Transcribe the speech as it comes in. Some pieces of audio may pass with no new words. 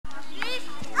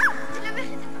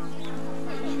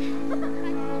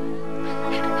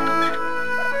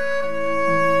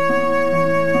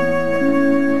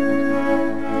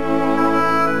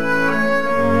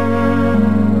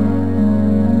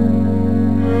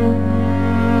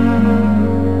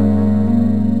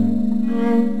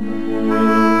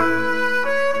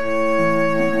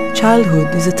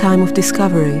Childhood is a time of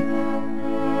discovery.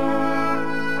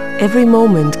 Every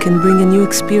moment can bring a new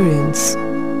experience.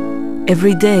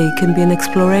 Every day can be an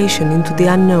exploration into the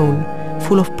unknown,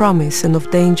 full of promise and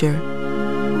of danger.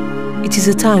 It is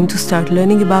a time to start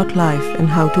learning about life and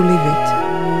how to live it.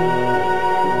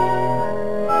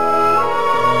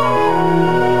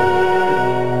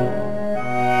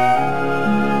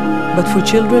 But for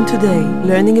children today,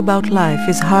 learning about life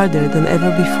is harder than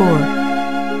ever before.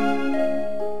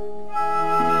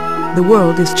 The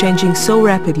world is changing so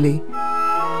rapidly.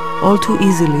 All too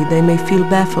easily they may feel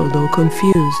baffled or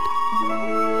confused.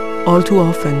 All too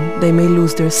often they may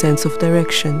lose their sense of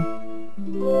direction.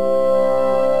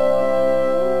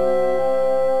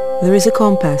 There is a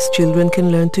compass children can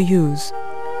learn to use,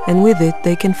 and with it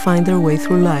they can find their way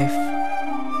through life.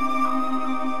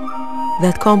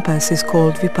 That compass is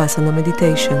called vipassana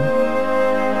meditation.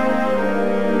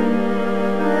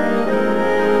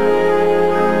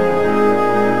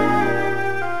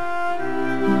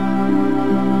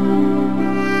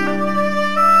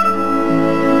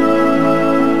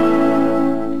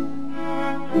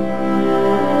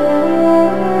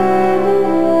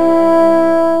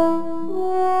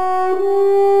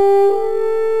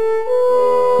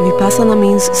 Vipassana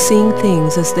means seeing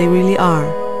things as they really are,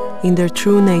 in their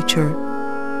true nature.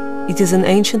 It is an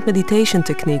ancient meditation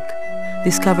technique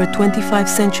discovered 25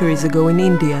 centuries ago in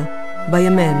India by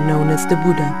a man known as the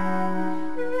Buddha.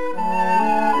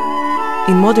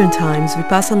 In modern times,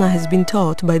 Vipassana has been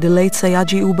taught by the late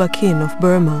Sayagyi U Ba Khin of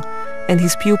Burma and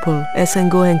his pupil S.N.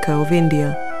 Goenka of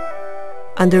India.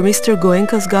 Under Mr.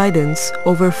 Goenka's guidance,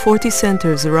 over 40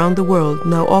 centers around the world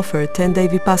now offer 10-day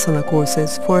Vipassana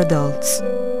courses for adults.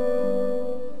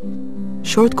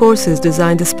 Short courses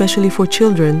designed especially for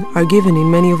children are given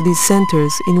in many of these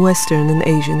centers in Western and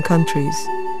Asian countries.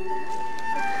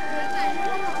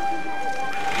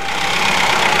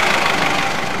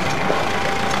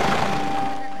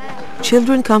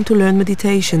 Children come to learn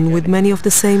meditation with many of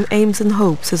the same aims and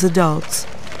hopes as adults.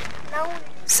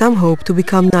 Some hope to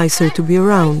become nicer to be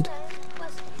around.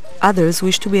 Others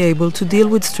wish to be able to deal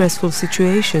with stressful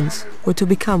situations or to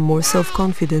become more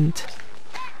self-confident.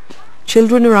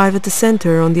 Children arrive at the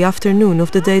center on the afternoon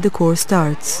of the day the course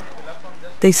starts.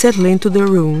 They settle into their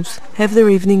rooms, have their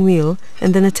evening meal,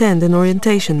 and then attend an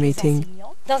orientation meeting.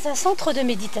 Dans un centre de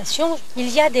méditation, il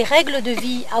y a des règles de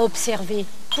vie à observer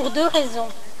pour deux raisons.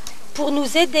 Pour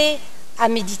nous aider à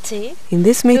méditer. In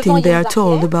this meeting they are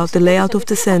told about the layout of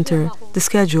the center, the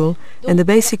schedule, and the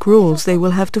basic rules they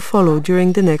will have to follow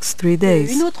during the next 3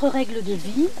 days. Une autre règle de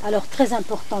vie, alors très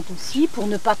importante aussi, pour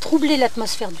ne pas troubler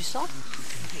l'atmosphère du centre.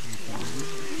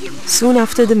 Soon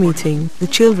after the meeting, the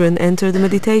children enter the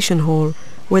meditation hall,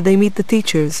 where they meet the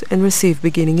teachers and receive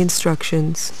beginning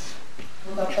instructions.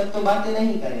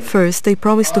 First, they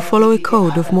promise to follow a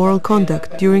code of moral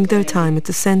conduct during their time at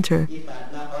the center.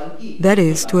 That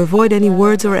is, to avoid any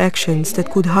words or actions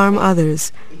that could harm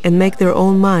others and make their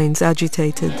own minds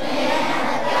agitated.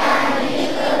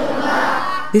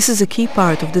 This is a key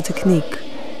part of the technique.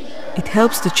 It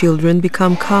helps the children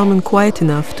become calm and quiet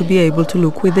enough to be able to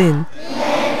look within.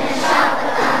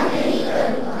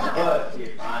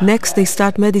 Next, they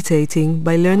start meditating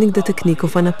by learning the technique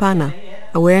of anapana,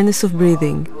 awareness of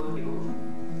breathing.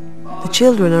 The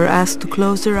children are asked to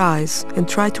close their eyes and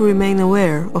try to remain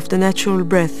aware of the natural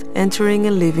breath entering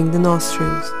and leaving the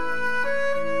nostrils.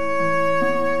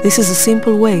 This is a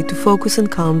simple way to focus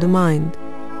and calm the mind.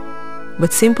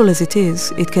 But simple as it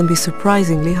is, it can be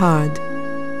surprisingly hard.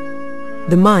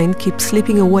 The mind keeps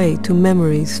slipping away to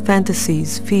memories,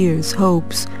 fantasies, fears,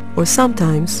 hopes, or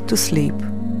sometimes to sleep.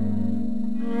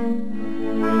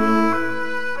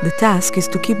 The task is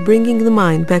to keep bringing the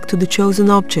mind back to the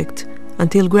chosen object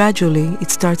until gradually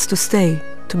it starts to stay,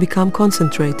 to become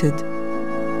concentrated.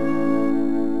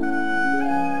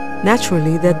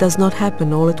 Naturally, that does not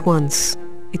happen all at once.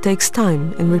 It takes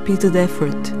time and repeated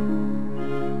effort.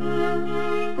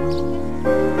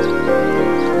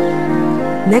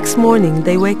 Next morning,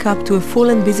 they wake up to a full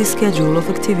and busy schedule of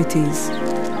activities.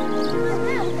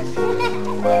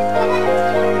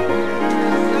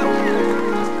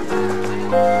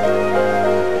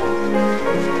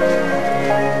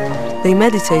 They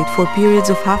meditate for periods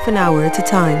of half an hour at a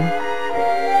time.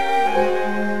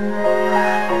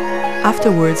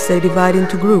 Afterwards, they divide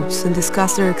into groups and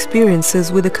discuss their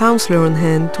experiences with a counselor on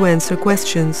hand to answer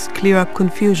questions, clear up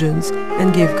confusions,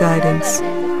 and give guidance.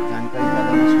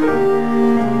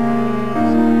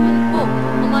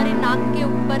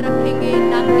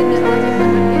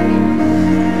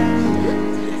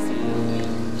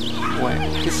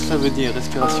 Qu'est-ce que ça veut dire,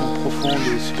 respiration profonde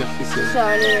et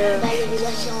superficielle?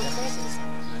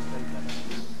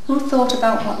 Who thought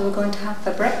about what they were going to have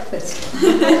for breakfast?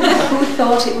 Who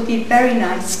thought it would be very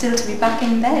nice still to be back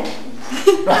in bed?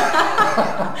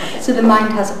 So the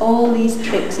mind has all these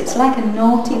tricks. It's like a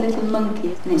naughty little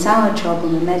monkey, and it's our job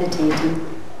when we're meditating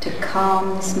to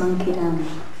calm this monkey down.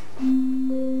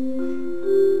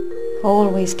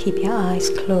 Always keep your eyes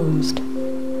closed.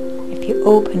 If you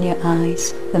open your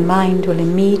eyes, the mind will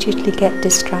immediately get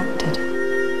distracted.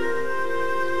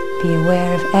 Be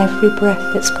aware of every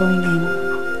breath that's going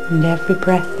in and every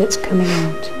breath that's coming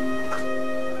out.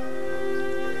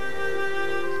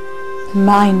 The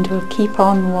mind will keep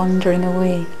on wandering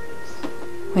away.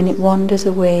 When it wanders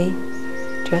away,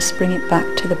 just bring it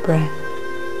back to the breath.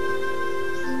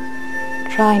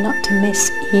 Try not to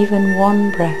miss even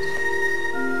one breath.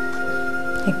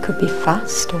 It could be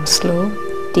fast or slow,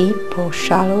 deep or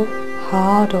shallow,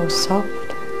 hard or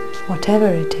soft, whatever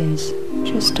it is,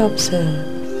 just observe.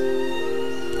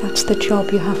 That's the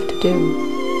job you have to do.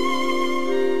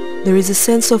 There is a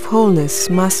sense of wholeness,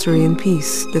 mastery and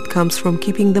peace that comes from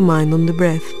keeping the mind on the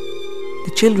breath.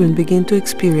 The children begin to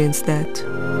experience that.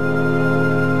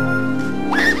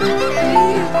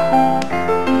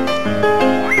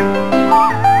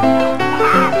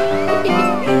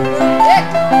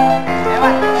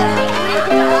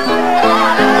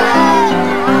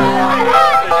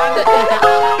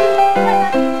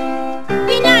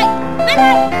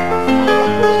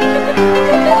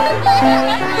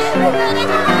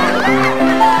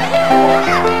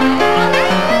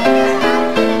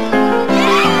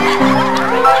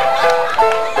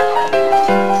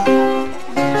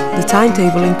 The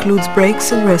timetable includes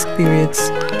breaks and rest periods.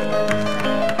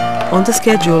 On the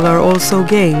schedule are also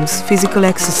games, physical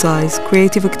exercise,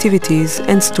 creative activities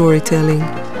and storytelling.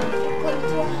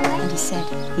 And he said,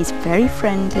 he's very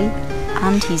friendly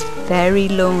and he's very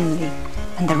lonely.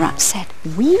 And the rat said,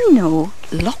 we know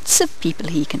lots of people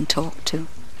he can talk to.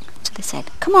 So they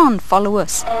said, come on, follow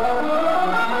us.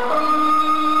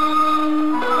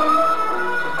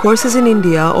 Courses in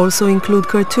India also include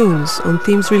cartoons on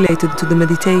themes related to the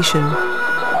meditation.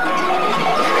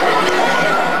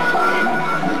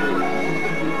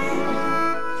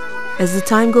 As the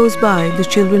time goes by, the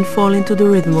children fall into the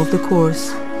rhythm of the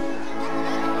course.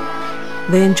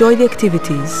 They enjoy the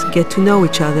activities, get to know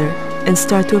each other, and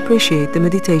start to appreciate the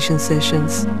meditation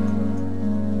sessions.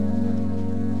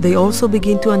 They also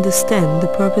begin to understand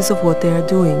the purpose of what they are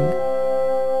doing.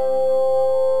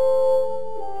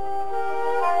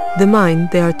 The mind,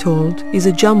 they are told, is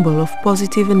a jumble of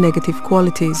positive and negative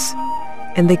qualities,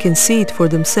 and they can see it for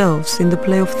themselves in the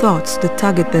play of thoughts that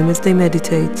tug at them as they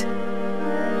meditate.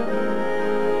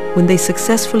 When they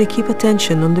successfully keep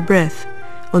attention on the breath,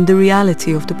 on the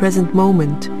reality of the present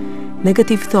moment,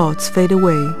 negative thoughts fade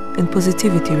away and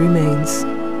positivity remains.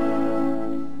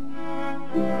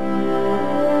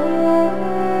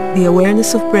 The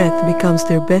awareness of breath becomes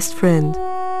their best friend,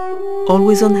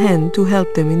 always on hand to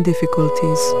help them in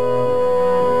difficulties.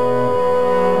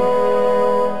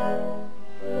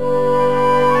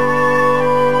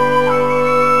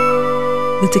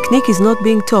 The technique is not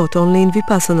being taught only in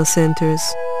vipassana centers.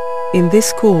 In this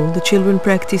school, the children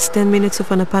practice 10 minutes of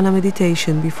anapana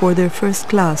meditation before their first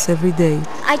class every day.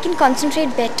 I can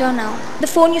concentrate better now. The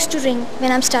phone used to ring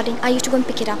when I'm studying. I used to go and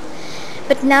pick it up.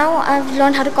 But now I've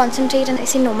learned how to concentrate and I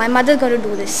say, no, my mother's got to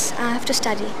do this. I have to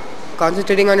study.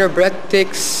 Concentrating on your breath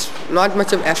takes not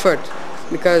much of effort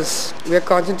because we are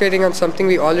concentrating on something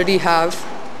we already have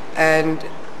and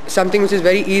something which is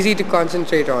very easy to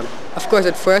concentrate on. Of course,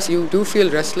 at first you do feel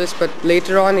restless, but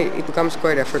later on it becomes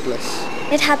quite effortless.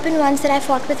 It happened once that I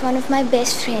fought with one of my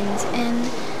best friends and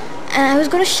I was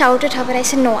going to shout at her, but I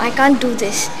said, no, I can't do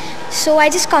this. So I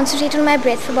just concentrated on my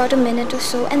breath for about a minute or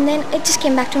so and then it just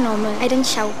came back to normal. I didn't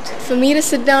shout. For me to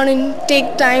sit down and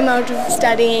take time out of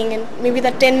studying and maybe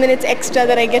that 10 minutes extra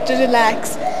that I get to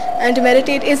relax and to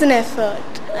meditate is an effort.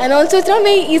 And also it's not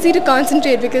very easy to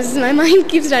concentrate because my mind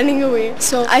keeps running away.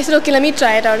 So I said, okay, let me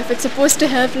try it out. If it's supposed to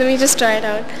help, let me just try it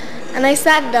out. And I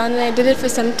sat down and I did it for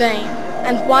some time.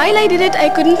 And while I did it, I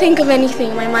couldn't think of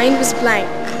anything. My mind was blank.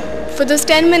 For those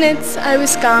 10 minutes, I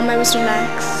was calm, I was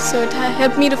relaxed. So it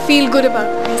helped me to feel good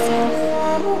about myself.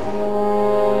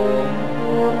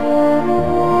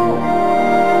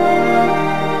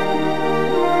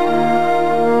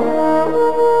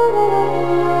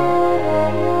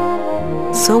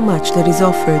 So much that is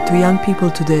offered to young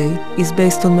people today is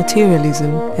based on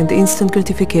materialism and instant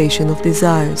gratification of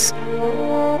desires.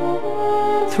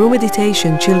 Through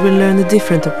meditation, children learn a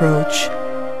different approach,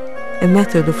 a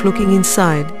method of looking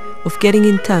inside, of getting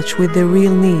in touch with their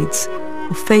real needs,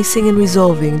 of facing and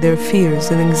resolving their fears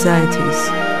and anxieties.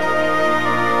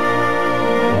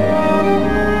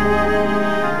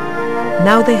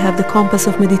 Now they have the compass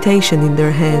of meditation in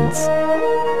their hands.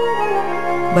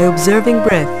 By observing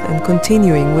breath and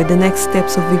continuing with the next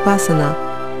steps of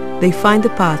vipassana, they find a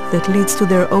path that leads to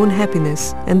their own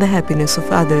happiness and the happiness of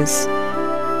others.